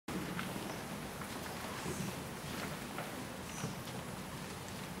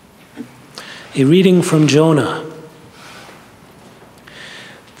A reading from Jonah.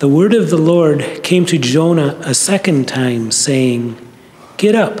 The word of the Lord came to Jonah a second time, saying,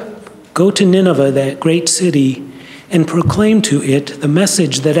 "Get up, go to Nineveh, that great city, and proclaim to it the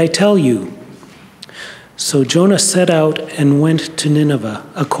message that I tell you." So Jonah set out and went to Nineveh,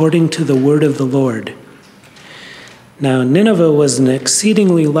 according to the word of the Lord. Now Nineveh was an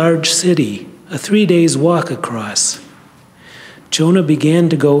exceedingly large city, a 3 days' walk across. Jonah began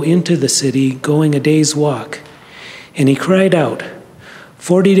to go into the city, going a day's walk, and he cried out,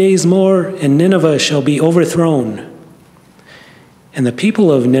 40 days more, and Nineveh shall be overthrown." And the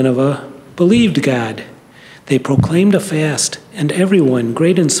people of Nineveh believed God. They proclaimed a fast, and everyone,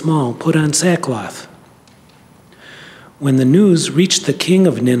 great and small, put on sackcloth. When the news reached the king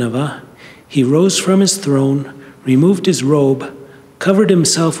of Nineveh, he rose from his throne, removed his robe, covered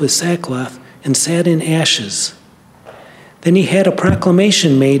himself with sackcloth, and sat in ashes. Then he had a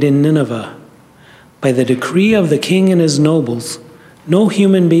proclamation made in Nineveh. By the decree of the king and his nobles, no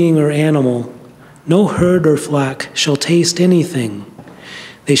human being or animal, no herd or flock shall taste anything.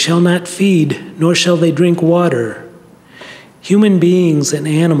 They shall not feed, nor shall they drink water. Human beings and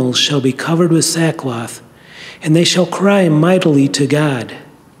animals shall be covered with sackcloth, and they shall cry mightily to God.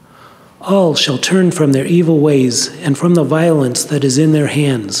 All shall turn from their evil ways and from the violence that is in their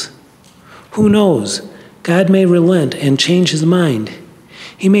hands. Who knows? God may relent and change his mind.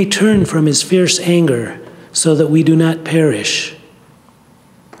 He may turn from his fierce anger so that we do not perish.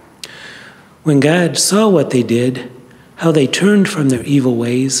 When God saw what they did, how they turned from their evil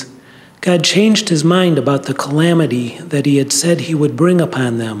ways, God changed his mind about the calamity that he had said he would bring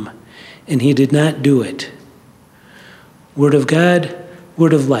upon them, and he did not do it. Word of God,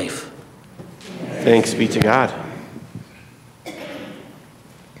 word of life. Thanks be to God.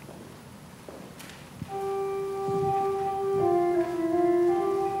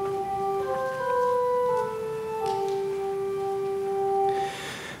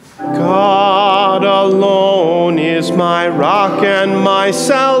 God alone is my rock and my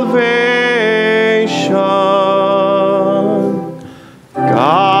salvation.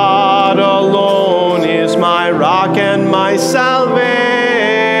 God alone is my rock and my salvation.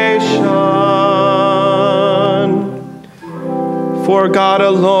 For God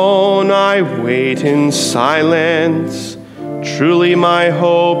alone I wait in silence. Truly my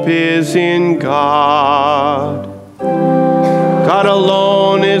hope is in God. God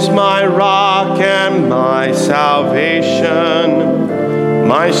alone is my rock and my salvation,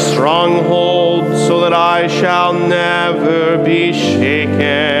 my stronghold, so that I shall never be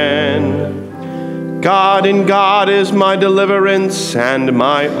shaken. God in God is my deliverance and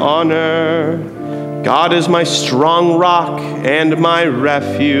my honor. God is my strong rock and my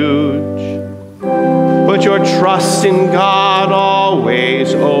refuge. Put your trust in God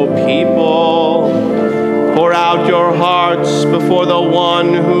always, O people. Pour out your hearts before the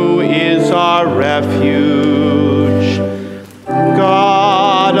one who is our refuge.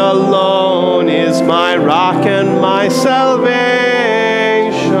 God alone is my rock and my salvation.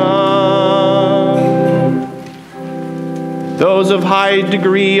 Those of high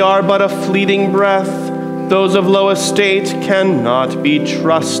degree are but a fleeting breath. Those of low estate cannot be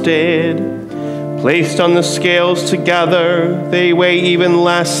trusted. Placed on the scales together, they weigh even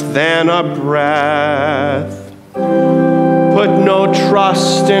less than a breath. Put no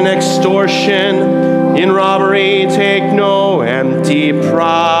trust in extortion, in robbery take no empty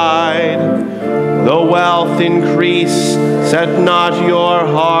pride. Though wealth increase, set not your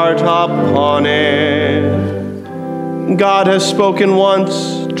heart upon it. God has spoken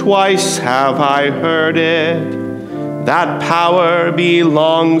once, twice have I heard it. That power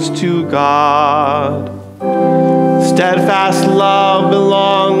belongs to God. Steadfast love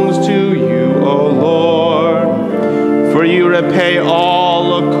belongs to you, O Lord, for you repay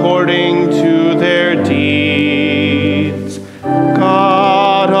all according to their deeds.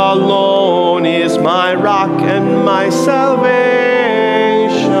 God alone is my rock and my salvation.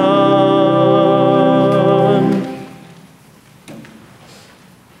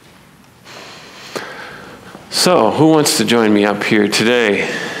 So, who wants to join me up here today?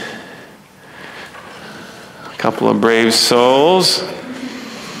 A couple of brave souls.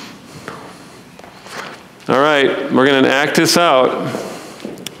 All right, we're going to act this out.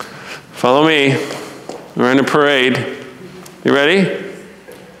 Follow me. We're in a parade. You ready?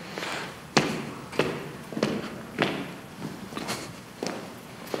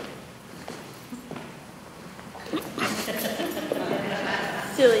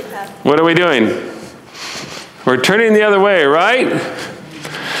 What are we doing? We're turning the other way, right?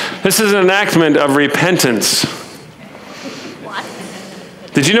 This is an enactment of repentance. What?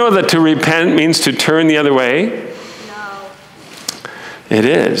 Did you know that to repent means to turn the other way? No. It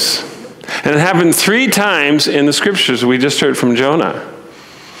is. And it happened 3 times in the scriptures we just heard from Jonah.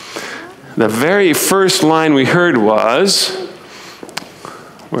 The very first line we heard was,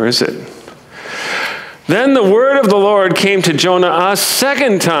 where is it? Then the word of the Lord came to Jonah a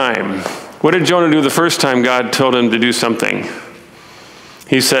second time. What did Jonah do the first time God told him to do something?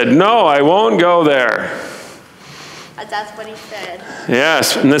 He said, no, I won't go there. That's what he said.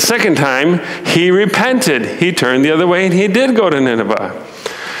 Yes, and the second time, he repented. He turned the other way, and he did go to Nineveh.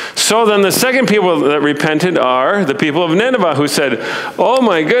 So then the second people that repented are the people of Nineveh, who said, oh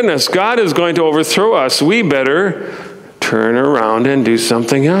my goodness, God is going to overthrow us. We better turn around and do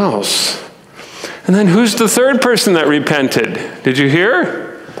something else. And then who's the third person that repented? Did you hear?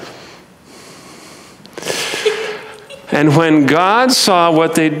 And when God saw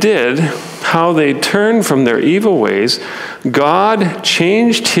what they did, how they turned from their evil ways, God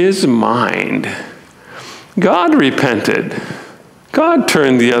changed his mind. God repented. God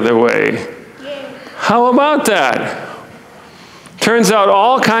turned the other way. How about that? Turns out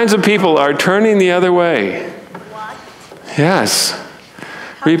all kinds of people are turning the other way. What? Yes.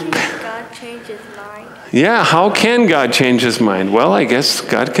 How can God change his mind? Yeah, how can God change his mind? Well, I guess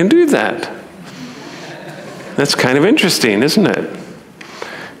God can do that. That's kind of interesting, isn't it?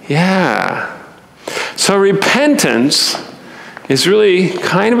 Yeah. So repentance is really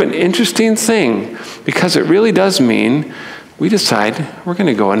kind of an interesting thing because it really does mean we decide we're going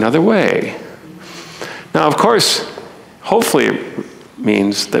to go another way. Now, of course, hopefully it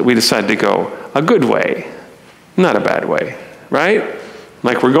means that we decide to go a good way, not a bad way, right?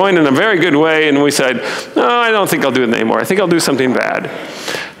 Like we're going in a very good way and we said, no, I don't think I'll do it anymore. I think I'll do something bad.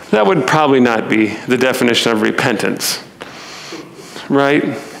 That would probably not be the definition of repentance,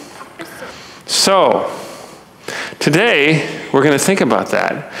 right? So, today, we're going to think about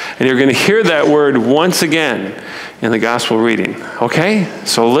that. And you're going to hear that word once again in the gospel reading. Okay?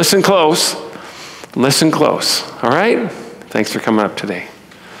 So listen close. Listen close. All right? Thanks for coming up today.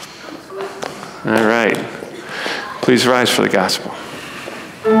 All right. Please rise for the gospel.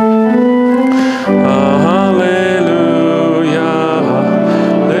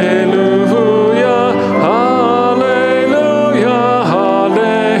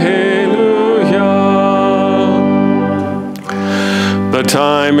 The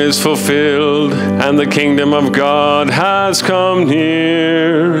time is fulfilled, and the kingdom of God has come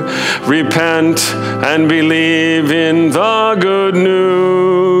near. Repent and believe in the good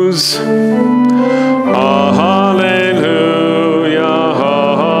news. Hallelujah,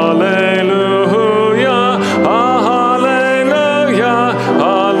 hallelujah, hallelujah,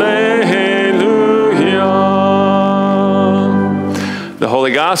 hallelujah. The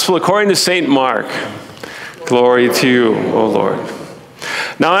Holy Gospel according to St. Mark. Glory to you, O Lord.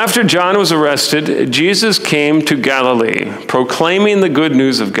 Now, after John was arrested, Jesus came to Galilee, proclaiming the good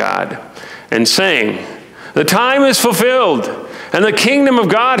news of God, and saying, the time is fulfilled, and the kingdom of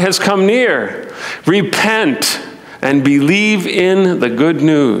God has come near. Repent and believe in the good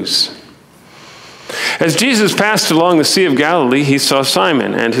news. As Jesus passed along the Sea of Galilee, he saw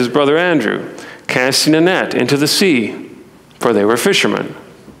Simon and his brother Andrew casting a net into the sea, for they were fishermen.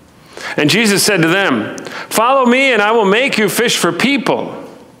 And Jesus said to them, follow me, and I will make you fish for people.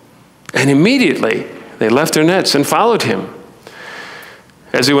 And immediately they left their nets and followed him.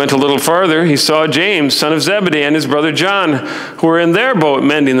 As he went a little farther, he saw James, son of Zebedee, and his brother John, who were in their boat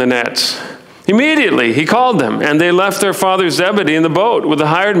mending the nets. Immediately he called them, and they left their father Zebedee in the boat with the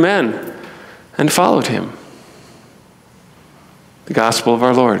hired men and followed him. The gospel of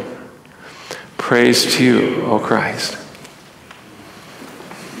our Lord. Praise to you, O Christ.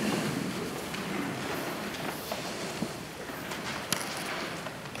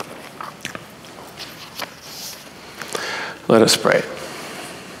 Let us pray.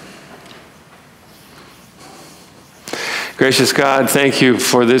 Gracious God, thank you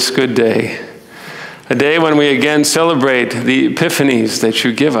for this good day, a day when we again celebrate the epiphanies that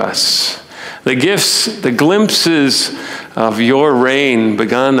you give us, the gifts, the glimpses of your reign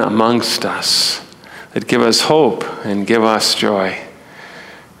begun amongst us that give us hope and give us joy.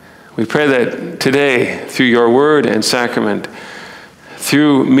 We pray that today, through your word and sacrament,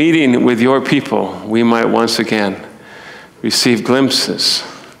 through meeting with your people, we might once again receive glimpses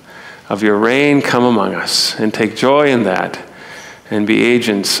of your reign come among us and take joy in that and be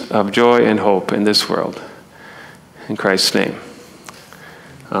agents of joy and hope in this world. In Christ's name,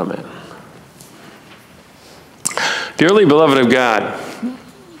 amen. Dearly beloved of God,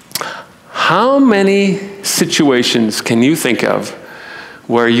 how many situations can you think of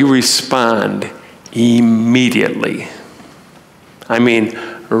where you respond immediately? I mean,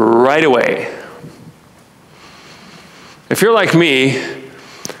 right away. If you're like me,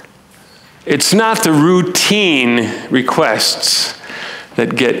 it's not the routine requests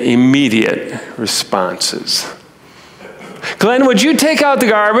that get immediate responses. Glenn, would you take out the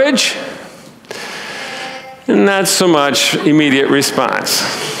garbage? Not so much immediate response.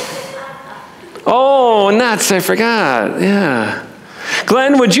 Oh, nuts, I forgot. Yeah.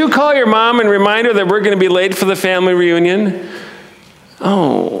 Glenn, would you call your mom and remind her that we're going to be late for the family reunion?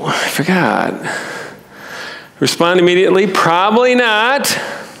 Oh, I forgot. Respond immediately? Probably not.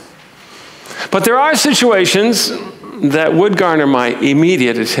 But there are situations that would garner my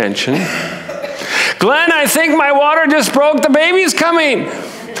immediate attention. Glenn, I think my water just broke. The baby's coming.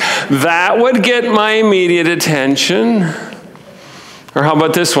 That would get my immediate attention. Or how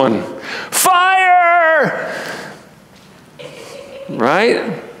about this one? Fire!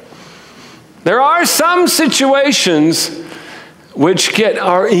 Right? There are some situations which get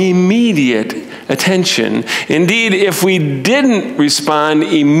our immediate attention. Indeed, if we didn't respond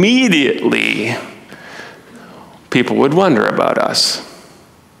immediately, people would wonder about us.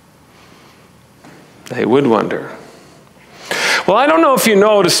 They would wonder. Well, I don't know if you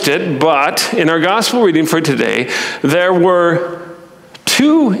noticed it, but in our gospel reading for today, there were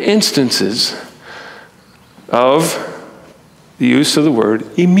 2 instances of the use of the word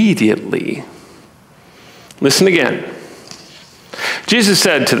immediately. Listen again. Jesus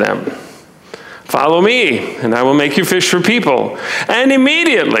said to them, "Follow me, and I will make you fish for people." And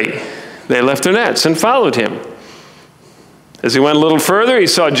immediately they left their nets and followed him. As he went a little further, he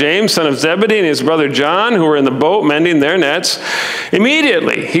saw James, son of Zebedee, and his brother John, who were in the boat mending their nets.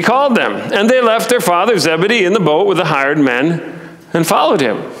 Immediately he called them, and they left their father Zebedee in the boat with the hired men and followed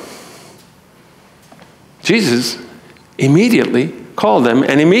him. Jesus immediately called them,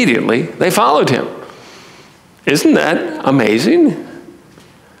 and immediately they followed him. Isn't that amazing?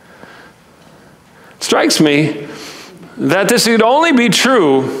 It strikes me that this could only be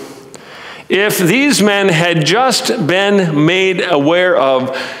true if these men had just been made aware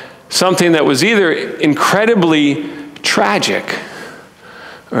of something that was either incredibly tragic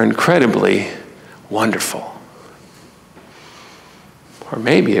or incredibly wonderful. Or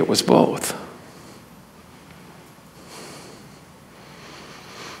maybe it was both.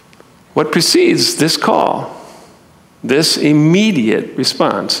 What precedes this call, this immediate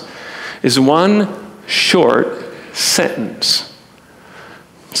response, is one short sentence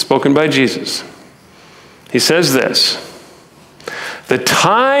spoken by Jesus. He says this: "The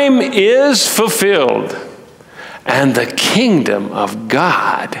time is fulfilled, and the kingdom of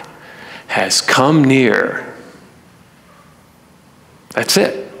God has come near." That's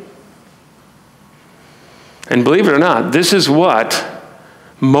it. And believe it or not, this is what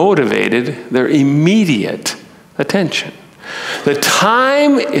motivated their immediate attention. The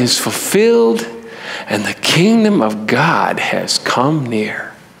time is fulfilled, and the kingdom of God has come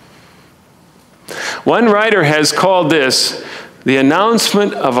near. One writer has called this the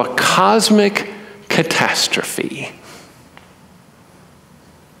announcement of a cosmic catastrophe.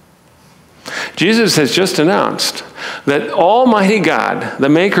 Jesus has just announced that Almighty God, the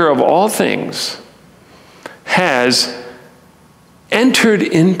maker of all things, has entered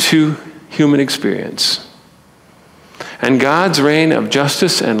into human experience. And God's reign of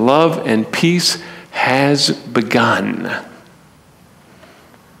justice and love and peace has begun.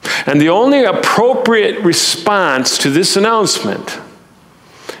 And the only appropriate response to this announcement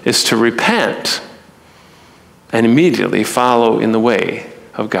is to repent and immediately follow in the way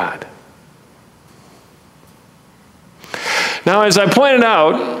of God. Now, as I pointed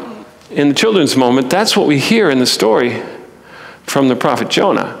out in the children's moment, that's what we hear in the story from the prophet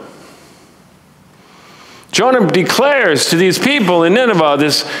Jonah. Jonah declares to these people in Nineveh,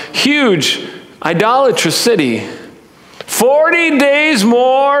 this huge idolatrous city, 40 days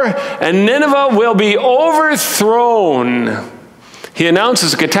more and Nineveh will be overthrown. He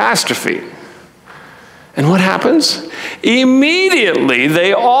announces a catastrophe. And what happens? Immediately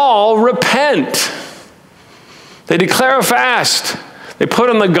they all repent. They declare a fast. They put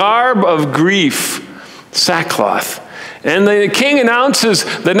on the garb of grief, sackcloth. And the king announces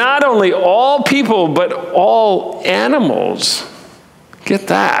that not only all people, but all animals, get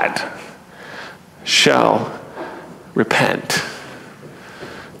that, shall repent.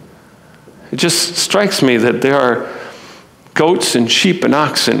 It just strikes me that there are goats and sheep and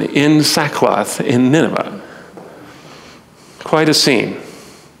oxen in sackcloth in Nineveh. Quite a scene.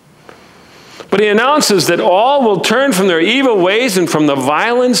 But he announces that all will turn from their evil ways and from the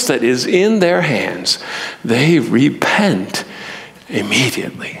violence that is in their hands. They repent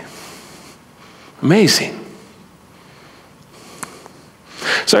immediately. Amazing.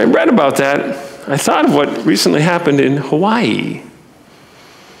 So I read about that. I thought of what recently happened in Hawaii.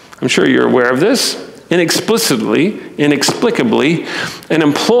 I'm sure you're aware of this. Inexplicably, an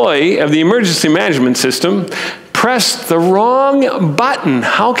employee of the emergency management system pressed the wrong button.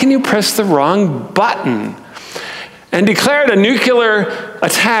 How can you press the wrong button? And declared a nuclear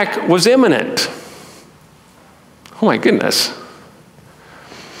attack was imminent. Oh my goodness.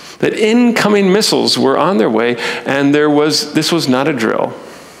 That incoming missiles were on their way, and this was not a drill.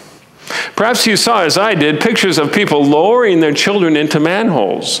 Perhaps you saw, as I did, pictures of people lowering their children into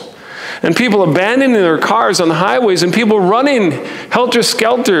manholes, and people abandoning their cars on the highways, and people running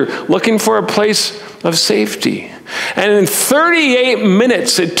helter-skelter looking for a place of safety. And in 38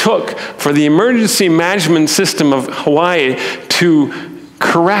 minutes it took for the emergency management system of Hawaii to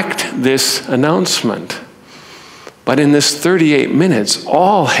correct this announcement. But in this 38 minutes,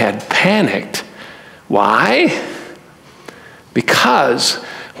 all had panicked. Why? Because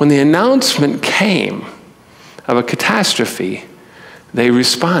when the announcement came of a catastrophe, they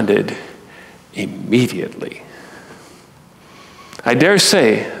responded immediately. I dare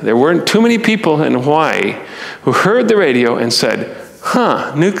say there weren't too many people in Hawaii who heard the radio and said,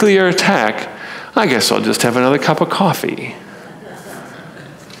 nuclear attack, I guess I'll just have another cup of coffee.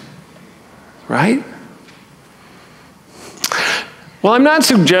 Right? Well, I'm not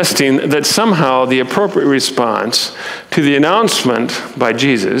suggesting that somehow the appropriate response to the announcement by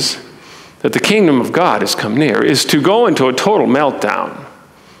Jesus that the kingdom of God has come near is to go into a total meltdown.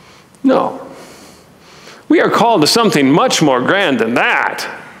 No. We are called to something much more grand than that.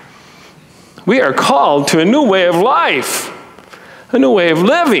 We are called to a new way of life, a new way of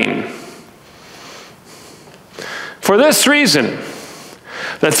living. For this reason,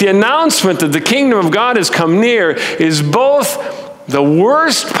 that the announcement that the kingdom of God has come near is both the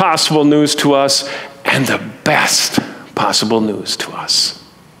worst possible news to us and the best possible news to us.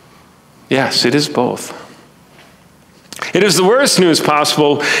 Yes, it is both. It is the worst news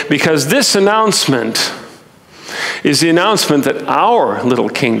possible because this announcement is the announcement that our little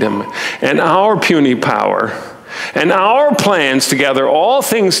kingdom and our puny power and our plans to gather all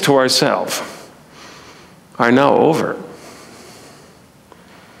things to ourselves are now over.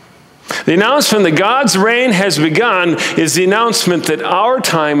 The announcement that God's reign has begun is the announcement that our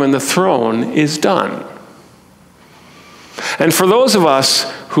time on the throne is done. And for those of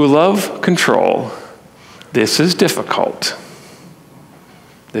us who love control, this is difficult.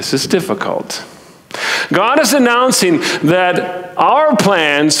 This is difficult. God is announcing that our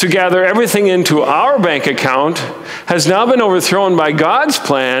plans to gather everything into our bank account has now been overthrown by God's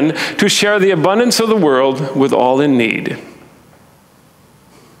plan to share the abundance of the world with all in need.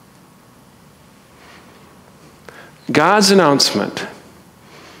 God's announcement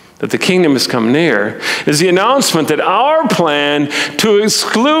that the kingdom has come near is the announcement that our plan to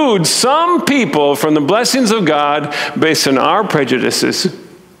exclude some people from the blessings of God based on our prejudices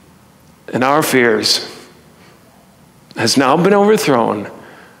and our fears has now been overthrown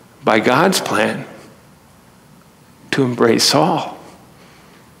by God's plan to embrace all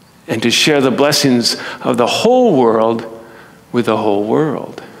and to share the blessings of the whole world with the whole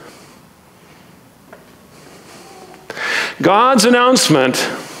world. God's announcement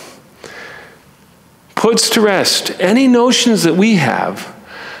puts to rest any notions that we have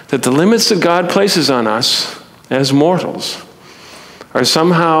that the limits that God places on us as mortals are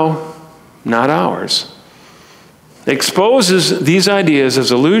somehow not ours. It exposes these ideas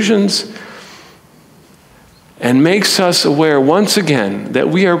as illusions and makes us aware once again that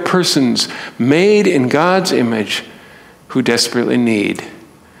we are persons made in God's image who desperately need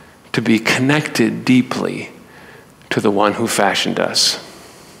to be connected deeply to the one who fashioned us.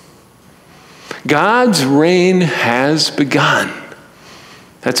 God's reign has begun.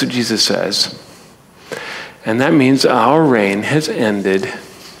 That's what Jesus says. And that means our reign has ended.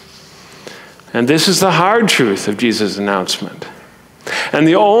 And this is the hard truth of Jesus' announcement. And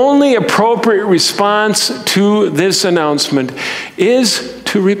the only appropriate response to this announcement is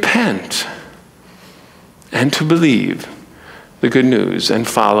to repent and to believe the good news and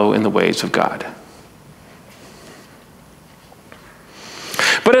follow in the ways of God.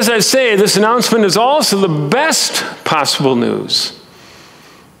 But as I say, this announcement is also the best possible news.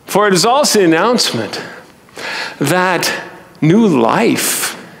 For it is also the announcement that new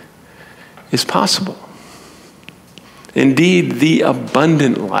life is possible. Indeed, the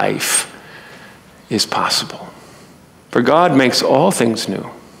abundant life is possible. For God makes all things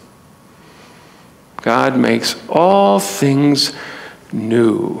new. God makes all things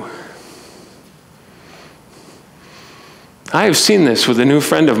new. I have seen this with a new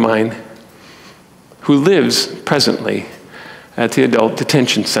friend of mine who lives presently at the Adult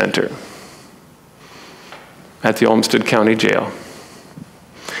Detention Center at the Olmsted County Jail.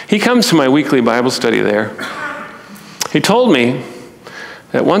 He comes to my weekly Bible study there. He told me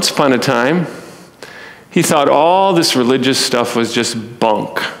that once upon a time, he thought all this religious stuff was just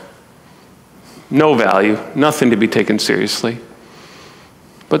bunk. No value, nothing to be taken seriously.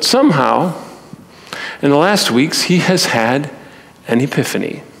 But somehow, in the last weeks, he has had an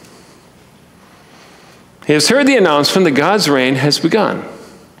epiphany. He has heard the announcement that God's reign has begun.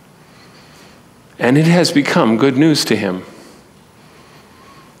 And it has become good news to him.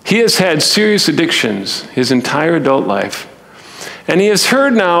 He has had serious addictions his entire adult life. And he has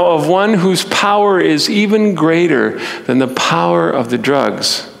heard now of one whose power is even greater than the power of the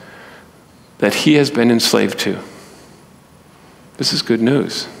drugs that he has been enslaved to. This is good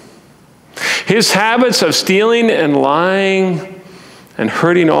news. His habits of stealing and lying and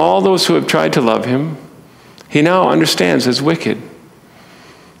hurting all those who have tried to love him, he now understands as wicked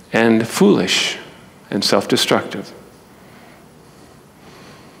and foolish and self-destructive.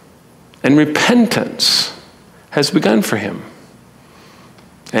 And repentance has begun for him.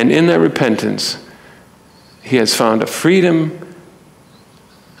 And in that repentance, he has found a freedom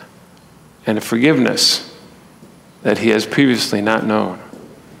and a forgiveness that he has previously not known.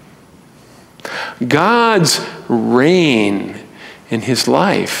 God's reign in his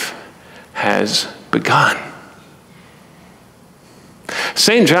life has begun.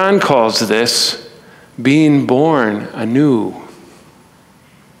 St. John calls this being born anew.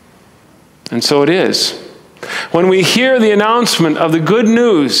 And so it is. When we hear the announcement of the good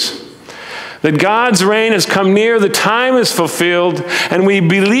news that God's reign has come near, the time is fulfilled, and we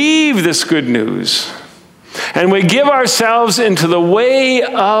believe this good news, and we give ourselves into the way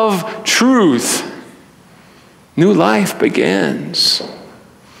of truth, new life begins.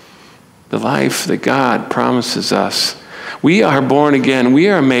 The life that God promises us. We are born again. We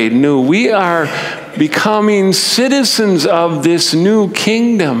are made new. We are becoming citizens of this new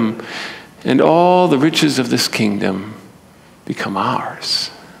kingdom, and all the riches of this kingdom become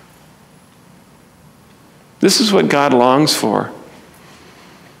ours. This is what God longs for.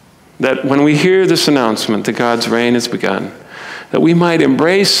 That when we hear this announcement that God's reign has begun, that we might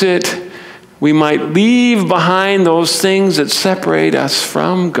embrace it, we might leave behind those things that separate us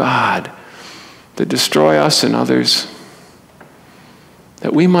from God, that destroy us and others,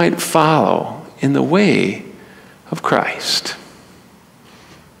 that we might follow in the way of Christ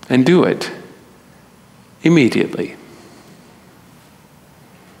and do it immediately.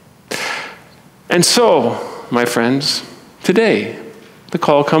 And so, my friends, today the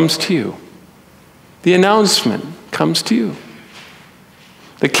call comes to you. The announcement comes to you.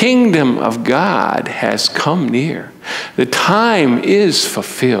 The kingdom of God has come near. The time is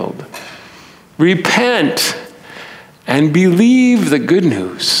fulfilled. Repent and believe the good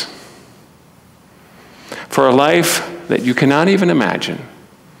news for a life that you cannot even imagine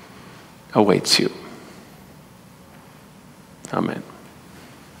awaits you. Amen.